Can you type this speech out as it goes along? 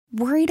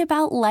Worried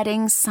about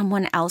letting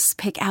someone else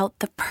pick out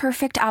the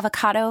perfect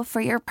avocado for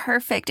your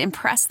perfect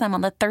impress them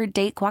on the third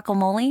date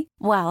guacamole?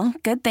 Well,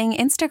 good thing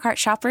Instacart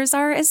shoppers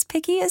are as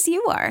picky as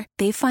you are.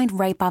 They find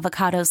ripe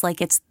avocados like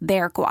it's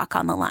their guac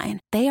on the line.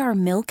 They are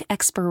milk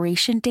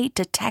expiration date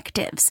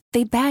detectives.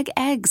 They bag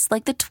eggs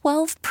like the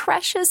 12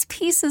 precious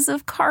pieces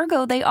of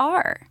cargo they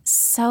are.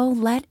 So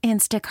let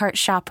Instacart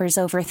shoppers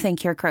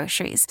overthink your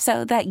groceries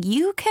so that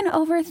you can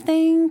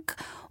overthink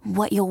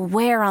what you'll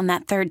wear on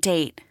that third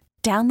date.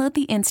 Download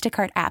the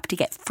Instacart app to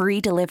get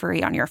free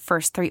delivery on your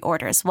first 3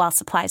 orders while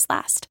supplies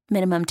last.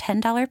 Minimum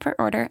 $10 per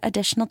order.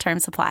 Additional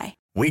terms apply.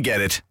 We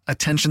get it.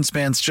 Attention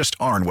spans just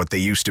aren't what they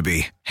used to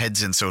be.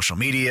 Heads in social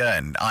media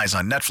and eyes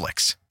on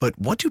Netflix. But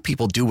what do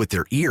people do with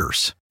their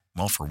ears?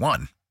 Well, for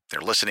one, they're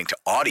listening to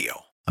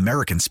audio.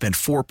 Americans spend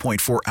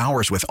 4.4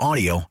 hours with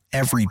audio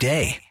every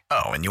day.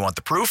 Oh, and you want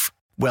the proof?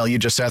 Well, you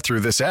just sat through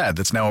this ad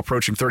that's now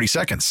approaching 30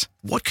 seconds.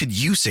 What could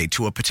you say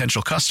to a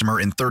potential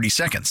customer in 30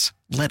 seconds?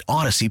 Let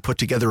Odyssey put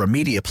together a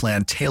media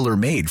plan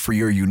tailor-made for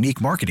your unique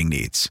marketing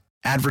needs.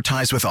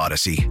 Advertise with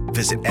Odyssey.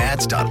 Visit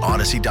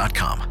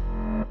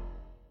ads.odyssey.com.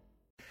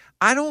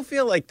 I don't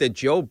feel like the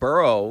Joe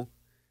Burrow,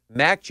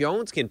 Mac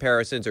Jones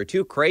comparisons are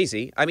too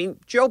crazy. I mean,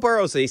 Joe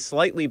Burrow's a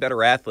slightly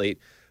better athlete,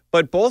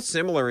 but both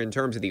similar in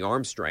terms of the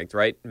arm strength,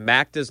 right?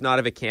 Mac does not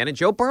have a cannon.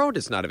 Joe Burrow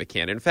does not have a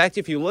cannon. In fact,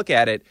 if you look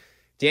at it,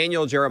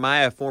 Daniel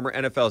Jeremiah, former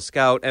NFL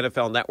scout,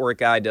 NFL Network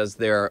guy, does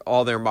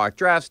all their mock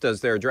drafts,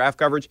 does their draft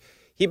coverage.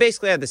 He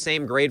basically had the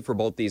same grade for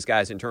both these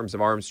guys in terms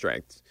of arm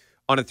strength.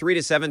 On a 3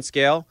 to 7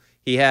 scale,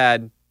 he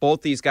had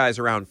both these guys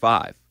around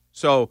 5.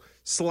 So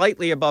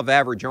slightly above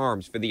average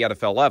arms for the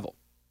NFL level.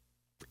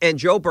 And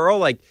Joe Burrow,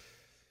 like,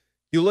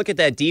 you look at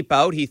that deep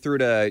out he threw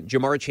to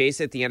Jamar Chase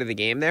at the end of the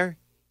game there.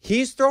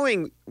 He's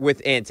throwing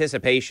with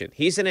anticipation.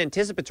 He's an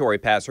anticipatory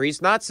passer.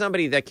 He's not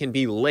somebody that can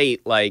be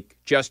late like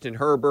Justin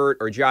Herbert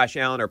or Josh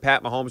Allen or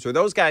Pat Mahomes, where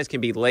those guys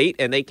can be late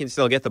and they can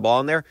still get the ball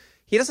in there.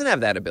 He doesn't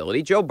have that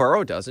ability. Joe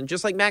Burrow doesn't,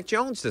 just like Mac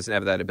Jones doesn't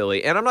have that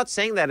ability. And I'm not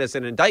saying that as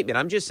an indictment.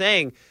 I'm just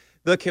saying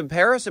the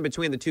comparison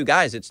between the two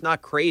guys, it's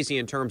not crazy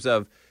in terms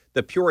of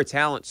the pure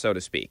talent, so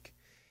to speak.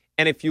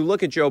 And if you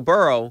look at Joe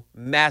Burrow,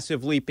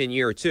 massive leap in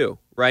year 2,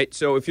 right?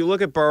 So if you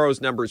look at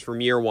Burrow's numbers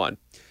from year 1,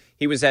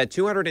 he was at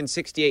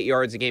 268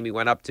 yards a game. He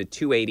went up to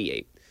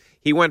 288.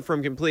 He went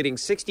from completing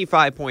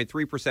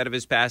 65.3% of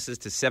his passes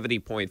to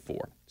 70.4%,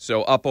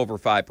 so up over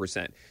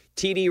 5%.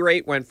 TD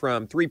rate went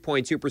from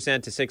 3.2% to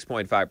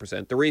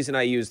 6.5%. The reason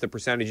I use the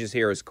percentages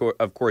here is,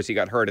 of course, he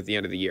got hurt at the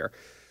end of the year.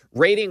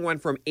 Rating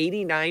went from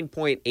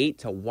 89.8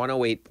 to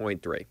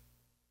 108.3.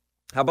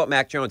 How about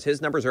Mac Jones?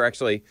 His numbers are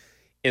actually,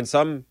 in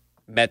some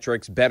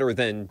metrics, better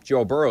than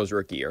Joe Burrow's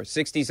rookie year.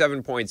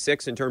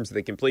 67.6 in terms of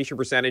the completion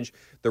percentage.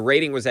 The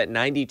rating was at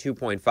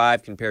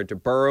 92.5 compared to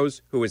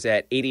Burrow's, who was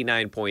at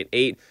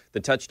 89.8. The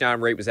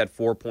touchdown rate was at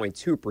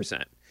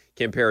 4.2%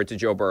 compared to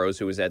Joe Burrow's,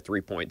 who was at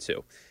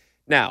 3.2.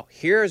 Now,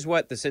 here's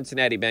what the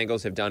Cincinnati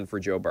Bengals have done for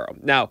Joe Burrow.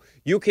 Now,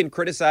 you can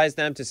criticize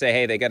them to say,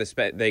 hey, they got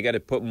to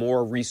put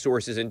more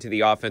resources into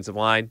the offensive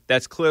line.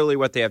 That's clearly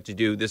what they have to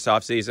do this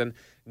offseason.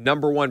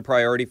 Number one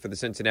priority for the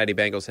Cincinnati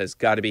Bengals has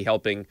got to be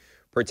helping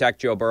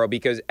protect Joe Burrow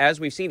because, as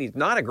we've seen, he's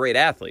not a great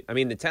athlete. I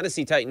mean, the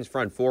Tennessee Titans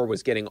front four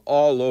was getting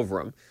all over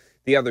him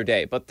the other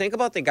day. But think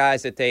about the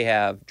guys that they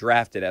have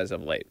drafted as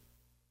of late.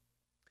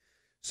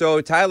 So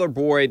Tyler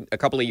Boyd, a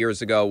couple of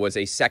years ago, was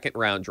a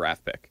second-round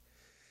draft pick.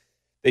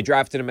 They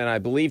drafted him in, I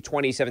believe,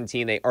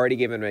 2017. They already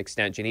gave him an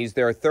extension. He's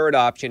their third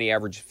option. He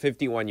averaged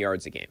 51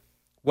 yards a game.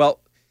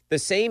 Well, the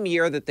same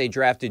year that they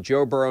drafted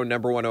Joe Burrow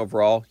number 1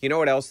 overall, you know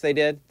what else they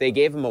did? They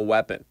gave him a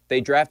weapon.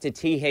 They drafted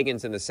T.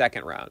 Higgins in the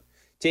second round.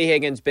 T.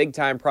 Higgins,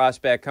 big-time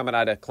prospect coming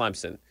out of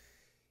Clemson.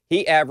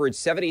 He averaged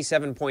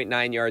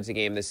 77.9 yards a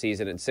game this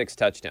season and 6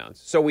 touchdowns.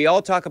 So we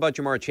all talk about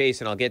Jamar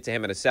Chase, and I'll get to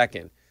him in a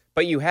second.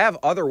 But you have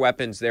other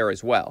weapons there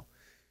as well.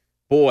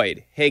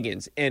 Boyd,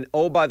 Higgins, and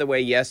oh, by the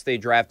way, yes, they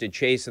drafted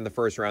Chase in the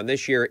first round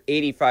this year,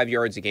 85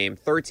 yards a game,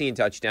 13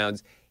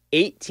 touchdowns,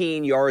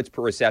 18 yards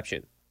per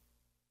reception.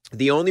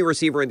 The only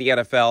receiver in the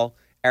NFL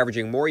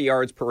averaging more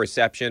yards per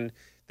reception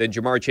than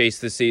Jamar Chase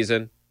this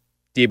season,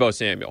 Deebo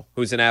Samuel,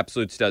 who's an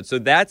absolute stud. So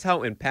that's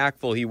how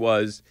impactful he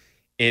was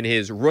in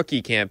his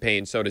rookie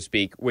campaign, so to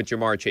speak, with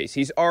Jamar Chase.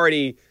 He's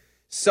already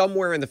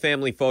somewhere in the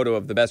family photo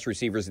of the best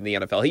receivers in the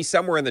NFL. He's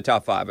somewhere in the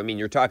top 5. I mean,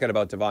 you're talking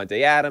about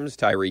Devontae Adams,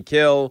 Tyreek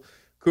Hill,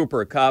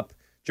 Cooper Kupp.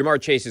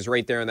 Jamar Chase is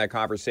right there in that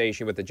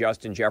conversation with the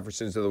Justin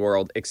Jeffersons of the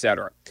world,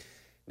 etc.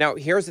 Now,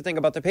 here's the thing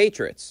about the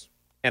Patriots.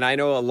 And I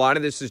know a lot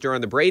of this is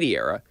during the Brady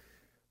era,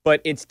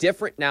 but it's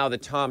different now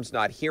that Tom's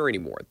not here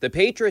anymore. The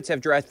Patriots have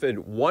drafted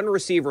one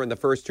receiver in the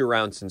first 2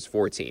 rounds since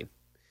 2014.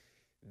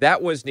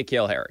 That was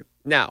N'Keal Harry.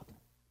 Now,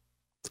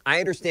 I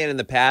understand in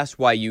the past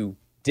why you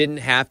didn't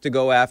have to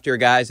go after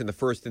guys in the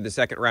first and the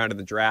second round of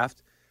the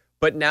draft.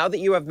 But now that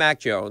you have Mac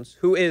Jones,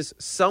 who is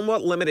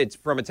somewhat limited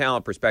from a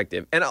talent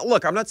perspective, and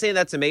look, I'm not saying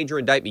that's a major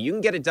indictment. You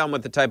can get it done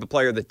with the type of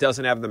player that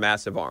doesn't have the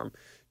massive arm.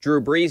 Drew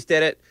Brees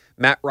did it.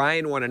 Matt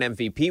Ryan won an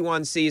MVP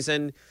one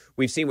season.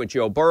 We've seen what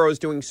Joe Burrow's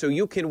doing, so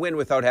you can win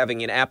without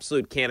having an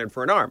absolute cannon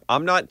for an arm.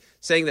 I'm not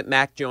saying that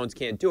Mac Jones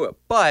can't do it,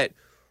 but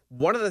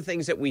one of the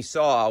things that we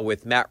saw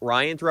with Matt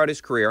Ryan throughout his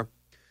career,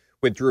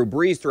 with Drew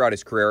Brees throughout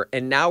his career,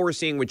 and now we're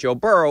seeing with Joe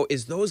Burrow,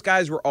 is those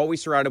guys were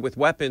always surrounded with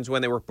weapons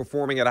when they were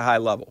performing at a high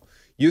level.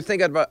 You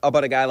think about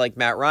a guy like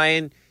Matt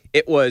Ryan,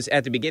 it was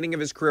at the beginning of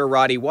his career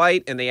Roddy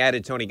White, and they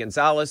added Tony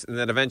Gonzalez, and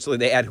then eventually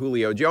they add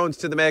Julio Jones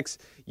to the mix.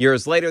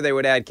 Years later, they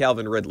would add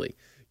Calvin Ridley.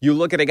 You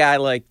look at a guy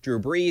like Drew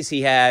Brees,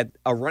 he had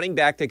a running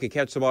back that could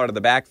catch the ball out of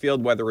the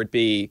backfield, whether it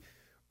be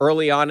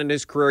early on in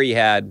his career, he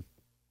had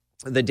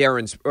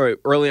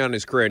early on in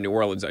his career in New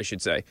Orleans, I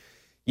should say.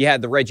 You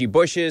had the Reggie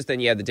Bushes, then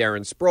you had the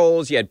Darren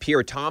Sproles, you had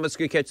Pierre Thomas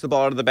could catch the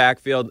ball out of the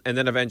backfield, and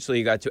then eventually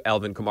you got to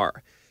Alvin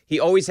Kamara. He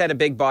always had a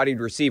big-bodied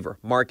receiver,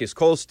 Marcus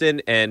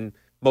Colston, and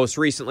most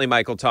recently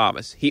Michael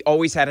Thomas. He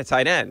always had a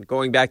tight end,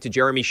 going back to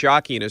Jeremy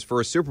Shockey in his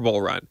first Super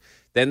Bowl run.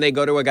 Then they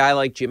go to a guy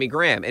like Jimmy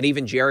Graham, and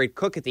even Jared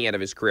Cook at the end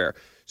of his career.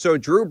 So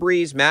Drew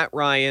Brees, Matt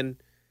Ryan,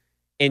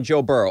 and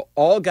Joe Burrow,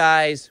 all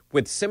guys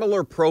with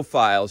similar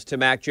profiles to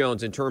Mac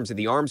Jones in terms of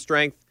the arm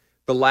strength,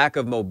 the lack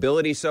of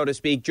mobility, so to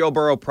speak. Joe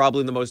Burrow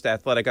probably the most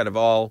athletic out of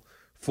all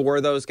four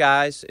of those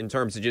guys in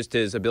terms of just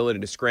his ability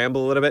to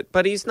scramble a little bit,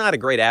 but he's not a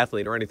great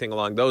athlete or anything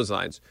along those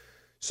lines.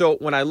 So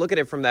when I look at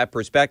it from that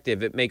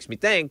perspective, it makes me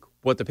think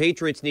what the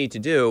Patriots need to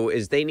do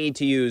is they need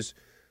to use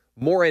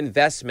more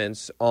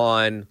investments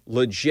on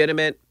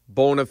legitimate,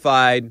 bona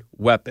fide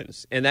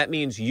weapons. And that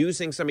means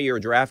using some of your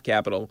draft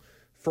capital,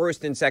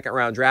 first and second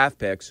round draft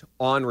picks,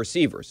 on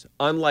receivers,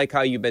 unlike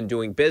how you've been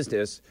doing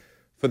business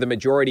for the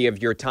majority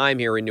of your time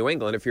here in New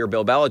England. If you're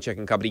Bill Belichick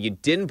and company, you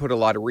didn't put a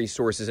lot of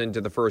resources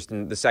into the first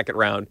and the second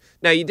round.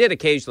 Now, you did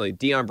occasionally.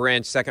 Deion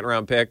Branch,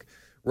 second-round pick.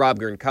 Rob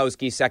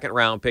Gronkowski,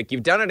 second-round pick.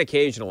 You've done it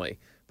occasionally.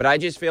 But I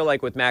just feel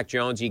like with Mac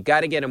Jones, you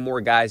got to get him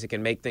more guys that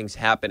can make things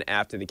happen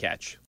after the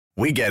catch.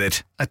 We get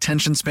it.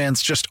 Attention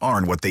spans just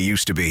aren't what they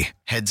used to be.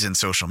 Heads in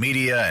social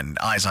media and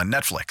eyes on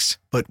Netflix.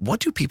 But what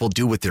do people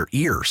do with their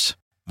ears?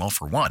 Well,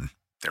 for one,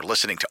 they're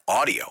listening to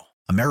audio.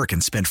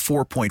 Americans spend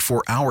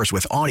 4.4 hours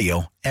with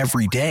audio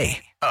every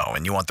day. Oh,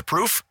 and you want the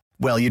proof?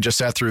 Well, you just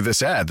sat through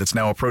this ad that's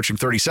now approaching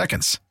 30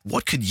 seconds.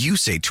 What could you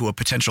say to a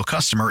potential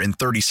customer in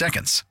 30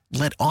 seconds?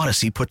 Let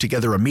Odyssey put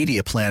together a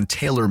media plan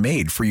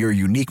tailor-made for your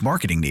unique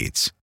marketing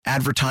needs.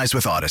 Advertise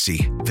with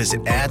Odyssey.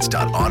 Visit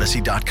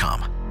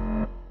ads.odyssey.com.